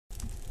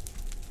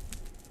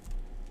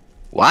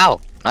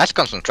Wow, nice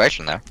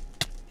concentration there.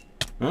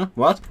 Huh?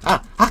 What?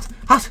 Ah, hot,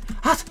 hot,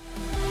 hot!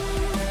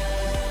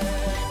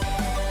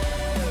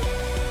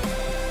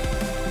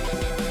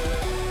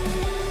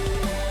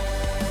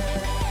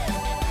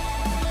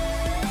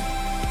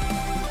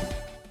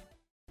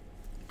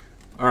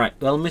 Alright,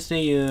 well, Misty,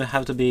 you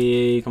have to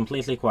be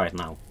completely quiet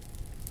now.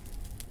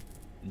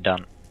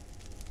 Done.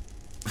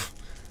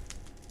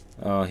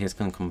 Oh, he's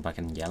gonna come back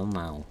and yell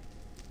now.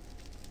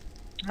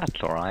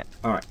 That's alright.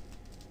 Alright.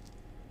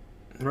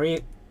 3,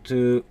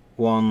 2,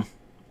 1,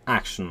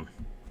 action.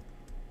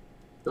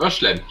 Det var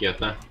slemt,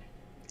 GT.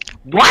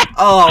 What?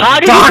 Oh, How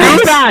did darn you do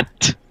it!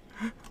 that?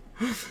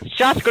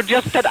 Shasko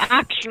just said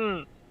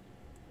action!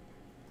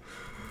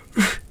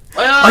 Å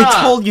ja!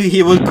 I told you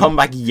he would come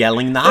back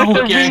yelling now! There's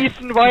a Okay.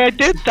 reason why I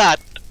did that!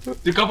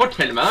 Du kan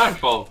fortelle meg det i hvert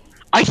fall.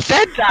 I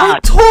said I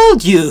that!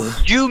 told you!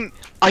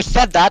 I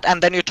said that,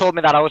 and then you told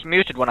me that I was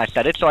muted when I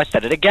said it, so I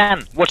said it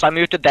again. Was I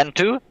muted then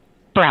too?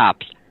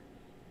 Perhaps.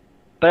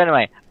 But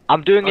anyway,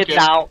 I'm doing it Okay.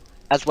 now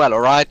as well,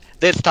 alright?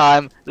 This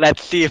time,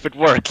 let's see if it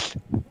works.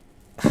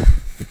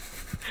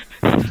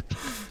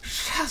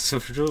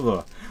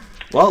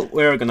 Well,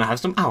 we're gonna have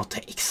some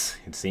outtakes,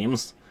 it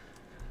seems.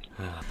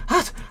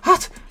 Hot!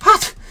 Hot!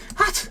 Hot!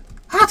 Hot!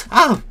 Hot!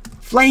 Oh!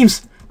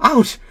 Flames!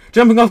 Ouch!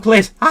 Jumping off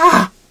cliff!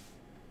 Ah!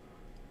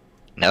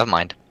 Never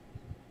mind.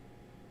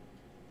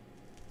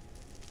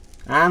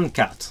 And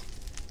cut.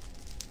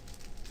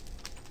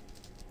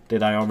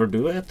 Did I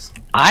overdo it?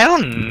 I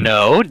don't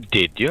know,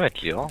 did you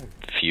at your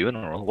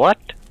funeral?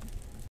 What?